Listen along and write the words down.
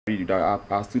that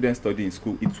our students study in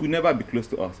school, it will never be close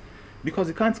to us. Because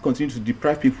you can't continue to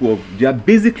deprive people of their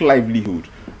basic livelihood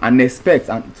and expect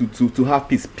to have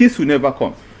peace. Peace will never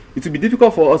come. It will be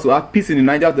difficult for us to have peace in the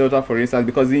Niger Delta, for instance,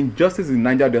 because the injustice in the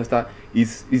Niger Delta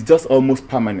is just almost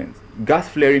permanent. Gas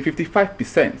flaring,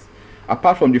 55%.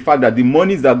 Apart from the fact that the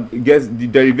monies that gets the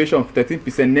derivation of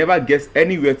 13% never gets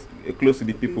anywhere close to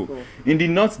the people. In the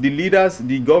north, the leaders,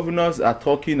 the governors are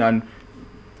talking and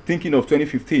thinking of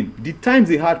 2015. The times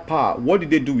they had power, what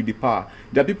did they do with the power?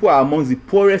 The people are amongst the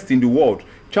poorest in the world.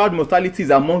 Child mortality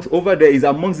is amongst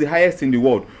the highest in the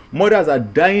world. Mothers are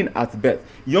dying at birth.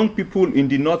 Young people in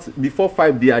the north, before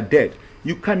 5, they are dead.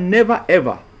 You can never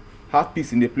ever have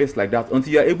peace in a place like that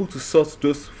until you are able to sort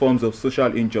those forms of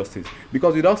social injustice.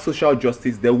 Because without social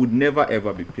justice, there would never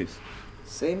ever be peace.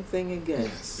 Same thing again,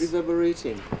 yes.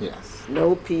 Reverberating. Yes.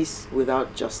 No peace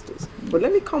without justice. But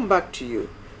let me come back to you.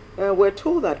 We're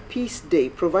told that Peace Day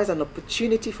provides an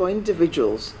opportunity for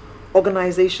individuals,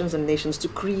 organizations, and nations to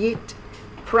create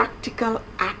practical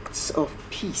acts of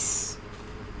peace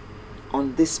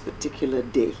on this particular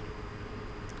day.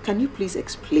 Can you please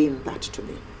explain that to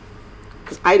me?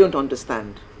 Because I don't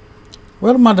understand.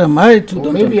 Well, madam, I too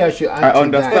don't. Maybe I should add I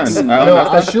to that. understand. No,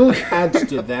 I should add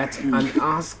to that and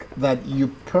ask that you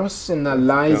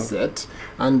personalize it.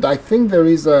 And I think there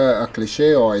is a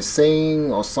cliche or a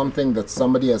saying or something that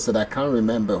somebody has said, I can't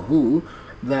remember who,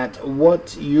 that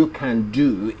what you can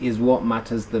do is what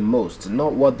matters the most,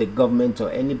 not what the government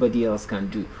or anybody else can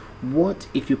do. What,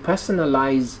 if you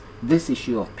personalize this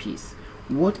issue of peace,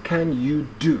 what can you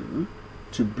do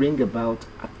to bring about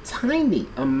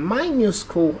a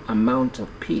minuscule amount of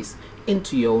peace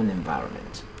into your own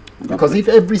environment? Because if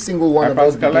every single one of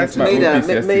us made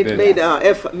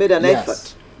an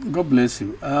effort. God bless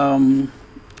you.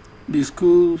 The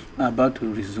schools are about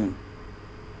to resume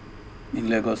in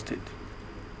Lagos State.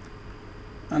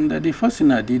 And the first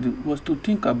thing I did was to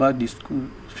think about the school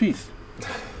fees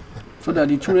so that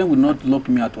the children would not lock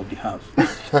me out of the house.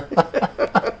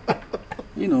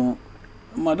 You know,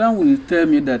 Madam will tell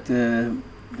me that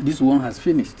this one has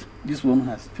finished. This one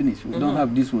has finished. We don't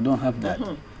have this, we don't have that.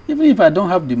 Even if I don't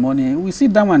have the money, we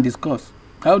sit down and discuss.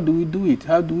 How do we do it?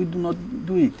 How do we do not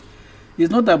do it? It's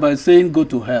not about saying go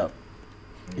to hell.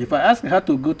 If I ask her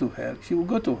to go to hell, she will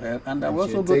go to hell, and I will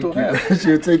also go to hell.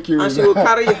 She'll take you. And she will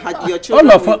carry your children.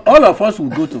 All of us will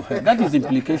go to hell. That is the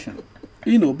implication.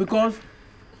 You know, because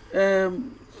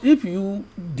if you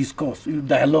discuss, you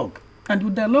dialogue, and you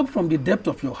dialogue from the depth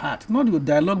of your heart, not you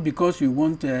dialogue because you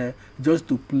want just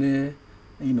to play,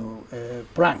 you know,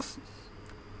 pranks.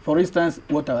 For instance,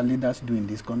 what our leaders do in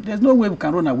this country. There's no way we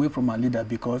can run away from our leader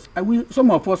because some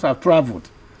of us have traveled,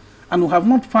 and we have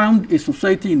not found a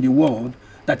society in the world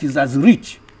that is as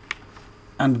rich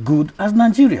and good as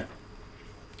Nigeria.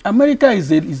 America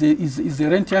is a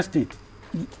rentier state.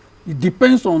 It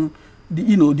depends on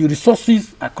the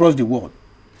resources across the world.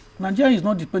 Nigeria is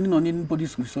not depending on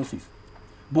anybody's resources.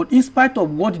 But in spite of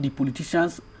what the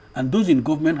politicians and those in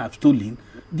government have stolen,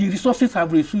 the resources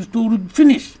have refused to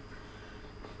finish.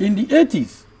 In the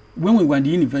 80s, when we were in the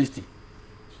university,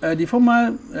 the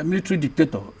former military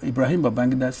dictator, Ibrahim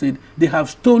Babangida, said they have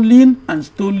stolen and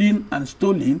stolen and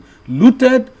stolen,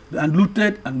 looted and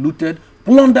looted and looted,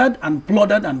 plundered and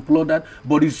plundered and plundered,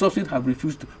 but the resources have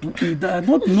refused to. They do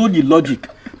not know the logic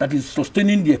that is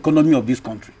sustaining the economy of this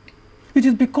country. It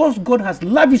is because God has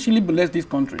lavishly blessed this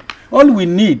country. All we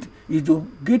need is to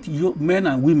get men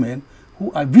and women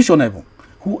who are visionable,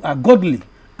 who are godly,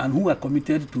 and who are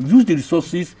committed to use the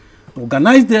resources to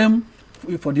organize them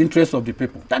for the interest of the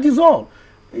people. That is all.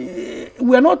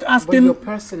 We are not asking... But you're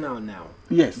personal now.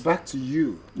 Yes. Back to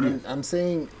you. Yes. I'm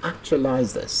saying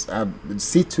actualize this,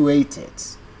 situate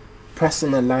it,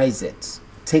 personalize it,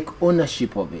 take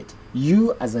ownership of it.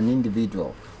 You as an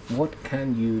individual, what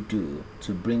can you do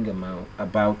to bring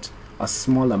about a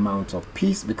small amount of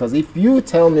peace? Because if you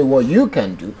tell me what you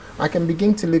can do, I can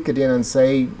begin to look at it and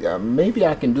say, maybe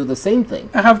I can do the same thing.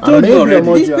 I have told you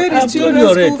already. He's paid his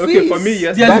children's school fees. Okay, for me,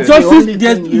 yes. There's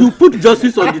justice, you put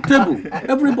justice on the table.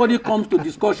 Everybody comes to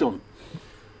discussion.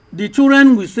 The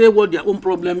children will say what their own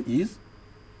problem is.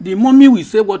 The mommy will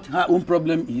say what her own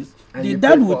problem is. And the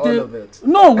dad will all of it.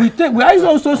 No, we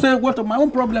also say what my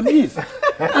own problem is.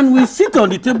 And we sit on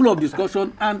the table of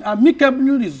discussion and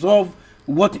amicably resolve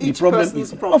what the problem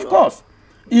is. Of course.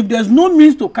 If there's no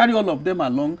means to carry all of them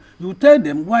along, you tell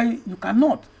them why you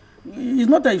cannot. It's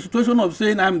not a situation of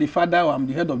saying I'm the father or I'm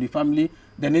the head of the family,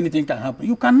 then anything can happen.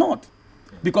 You cannot.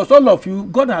 Because all of you,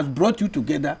 God has brought you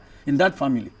together in that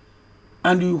family.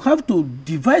 And you have to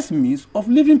devise means of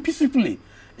living peacefully.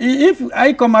 If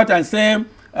I come out and say,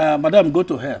 Madam, go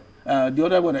to hell, the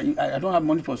other one, I don't have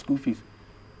money for school fees.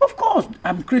 Of course,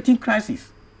 I'm creating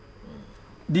crisis.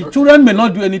 The children may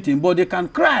not do anything, but they can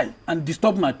cry and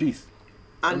disturb my peace.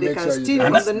 And they can steal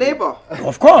from the neighbor.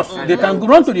 Of course, they can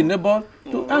run to the neighbor.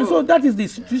 And so that is the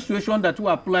situation that we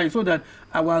are applying, so that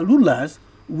our rulers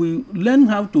will learn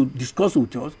how to discuss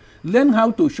with us, learn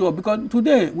how to show up. Because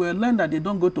today, we learn that they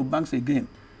don't go to banks again.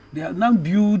 They have now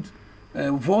built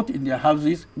vault in their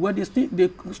houses where they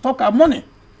stock our money.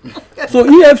 So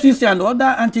EFCC and other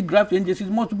anti-graft agencies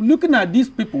must be looking at these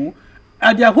people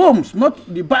at their homes, not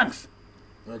the banks.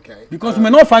 Okay. Because we may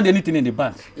not find anything in the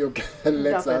banks. Okay.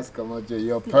 Let's ask Omojuwa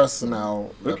your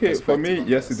personal. Okay, for me,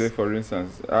 yesterday, for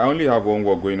instance, I only have one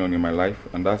war going on in my life,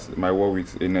 and that's my war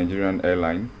with a Nigerian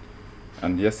airline.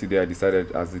 And yesterday, I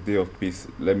decided, as the day of peace,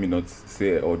 let me not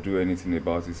say or do anything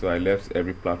about it. So I left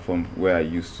every platform where I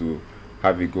used to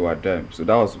have a go at them. So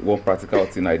that was one practical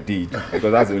thing I did,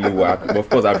 because that's the only way. But of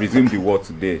course, I've resumed the war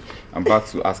today. I'm back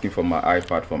to asking for my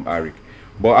iPad from Arik.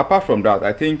 But apart from that,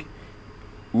 I think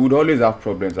we would always have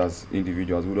problems as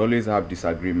individuals. We would always have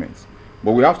disagreements.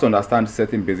 But we have to understand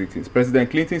certain basic things. President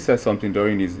Clinton said something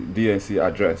during his DNC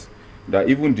address, that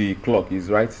even the clock is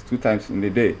right 2 times in a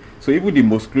day. So even the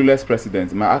most clueless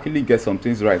president might actually get some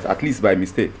things right, at least by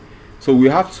mistake. So we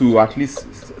have to at least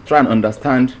try and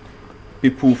understand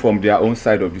people from their own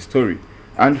side of the story.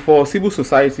 And for civil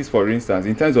societies, for instance,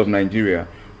 in terms of Nigeria,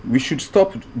 we should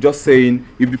stop just saying,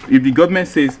 if the government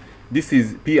says this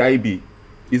is PIB,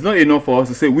 it's not enough for us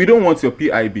to say we don't want your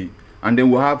PIB, and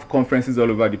then we'll have conferences all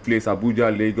over the place,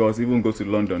 Abuja, Lagos, even go to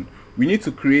London. We need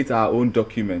to create our own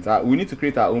documents. We need to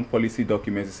create our own policy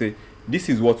documents to say this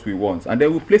is what we want, and then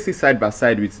we'll place it side by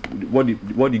side with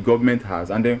what the government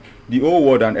has, and then the whole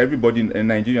world and everybody in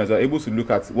Nigerians are able to look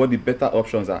at what the better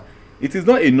options are. It is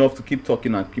not enough to keep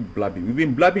talking and keep blabbing. We've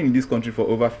been blabbing in this country for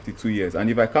over 52 years, and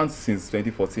if I count since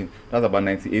 2014, that's about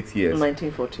 98 years.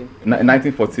 1914.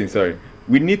 1914, sorry.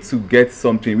 We need to get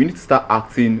something. We need to start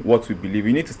acting what we believe.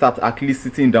 We need to start actually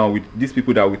sitting down with these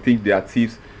people that we think they are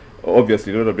thieves.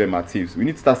 Obviously, a lot of them are thieves. We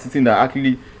need to start sitting down,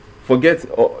 actually forget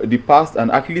the past,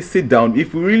 and actually sit down.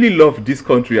 If we really love this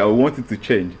country and we want it to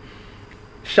change,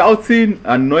 shouting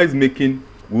and noise making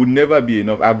will never be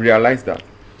enough. I've realized that.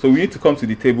 So we need to come to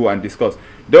the table and discuss.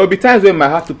 There will be times when we might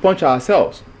have to punch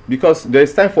ourselves, because there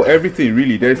is time for everything,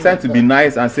 really. There is time to be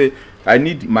nice and say, I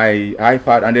need my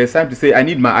iPad, and there's time to say, I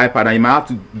need my iPad, and you might have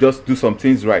to just do some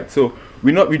things right. So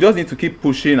we just need to keep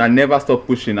pushing and never stop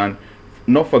pushing, and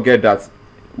not forget that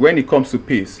when it comes to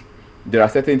peace, there are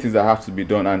certain things that have to be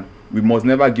done, and we must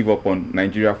never give up on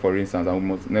Nigeria, for instance, and we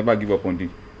must never give up on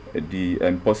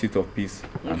the pursuit of peace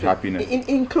and happiness.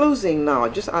 In closing now,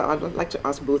 I'd like to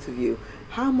ask both of you,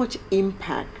 how much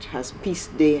impact has Peace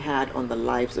Day had on the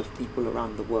lives of people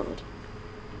around the world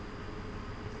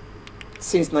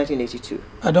since 1982?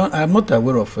 I'm not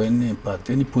aware of any impact,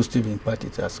 any positive impact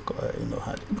it has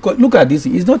had. Because look at this,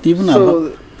 it's not even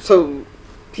about... So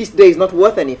Peace Day is not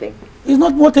worth anything? It's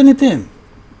not worth anything.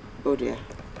 Oh dear.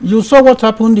 You saw what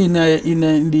happened in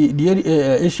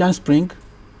the Asian Spring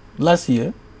last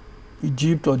year.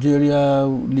 Egypt, Algeria,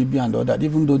 Libya and all that,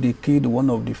 even though they killed one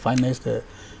of the finest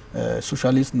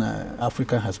socialists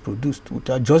Africa has produced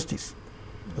without justice.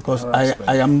 Because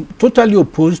I am totally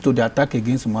opposed to the attack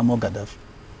against Muammar Gaddafi,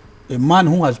 a man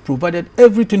who has provided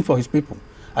everything for his people.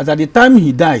 As at the time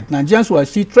he died, Nigerians were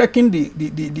still trekking the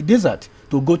desert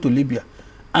to go to Libya.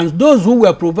 And those who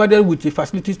were provided with the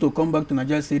facilities to come back to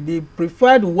Nigeria said they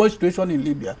preferred the worst situation in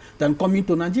Libya than coming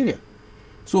to Nigeria.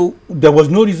 So there was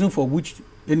no reason for which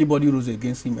anybody rose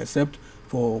against him except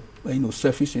for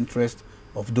selfish interest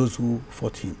of those who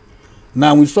fought him.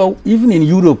 Now we saw even in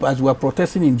Europe, as we were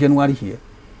protesting in January here,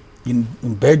 in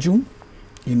Belgium,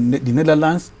 in the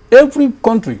Netherlands, every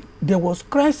country there was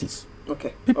crisis.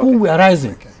 Okay. People were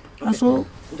rising. Okay. And so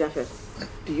Japheth,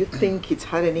 do you think it's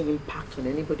had any impact on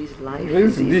anybody's life?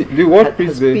 The World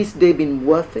Peace Day. Has Peace Day been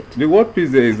worth it? The World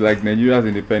Peace Day is like Nigeria's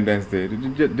Independence Day.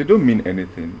 They don't mean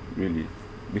anything, really.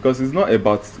 Because it's not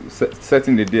about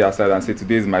setting the day aside and say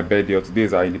today is my birthday or today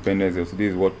is our Independence Day or today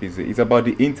is World Peace Day. It's about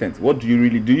the intent. What do you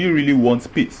really want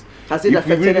peace? Has it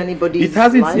affected anybody's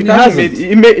life? It hasn't.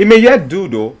 It may yet do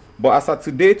though, but as of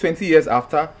today, 20 years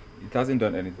after, it hasn't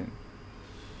done anything.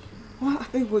 Well, I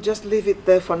think we'll just leave it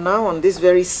there for now on this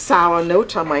very sour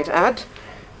note, I might add.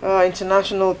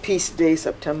 International Peace Day,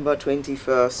 September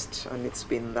 21st, and it's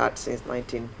been that since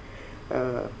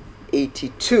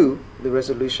 1982. The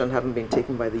resolution having been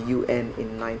taken by the UN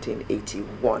in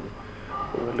 1981.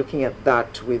 We were looking at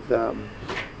that with the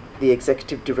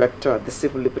Executive Director at the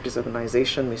Civil Liberties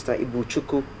Organization, Mr.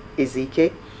 Ibuchukwu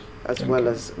Ezike, as well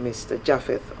as Mr.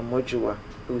 Japheth Omojuwa,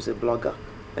 who's a blogger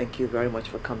Thank you very much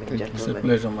for coming, gentlemen. It's a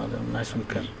pleasure, madam. Nice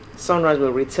weekend. Sunrise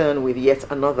will return with yet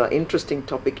another interesting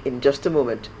topic in just a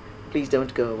moment. Please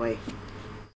don't go away.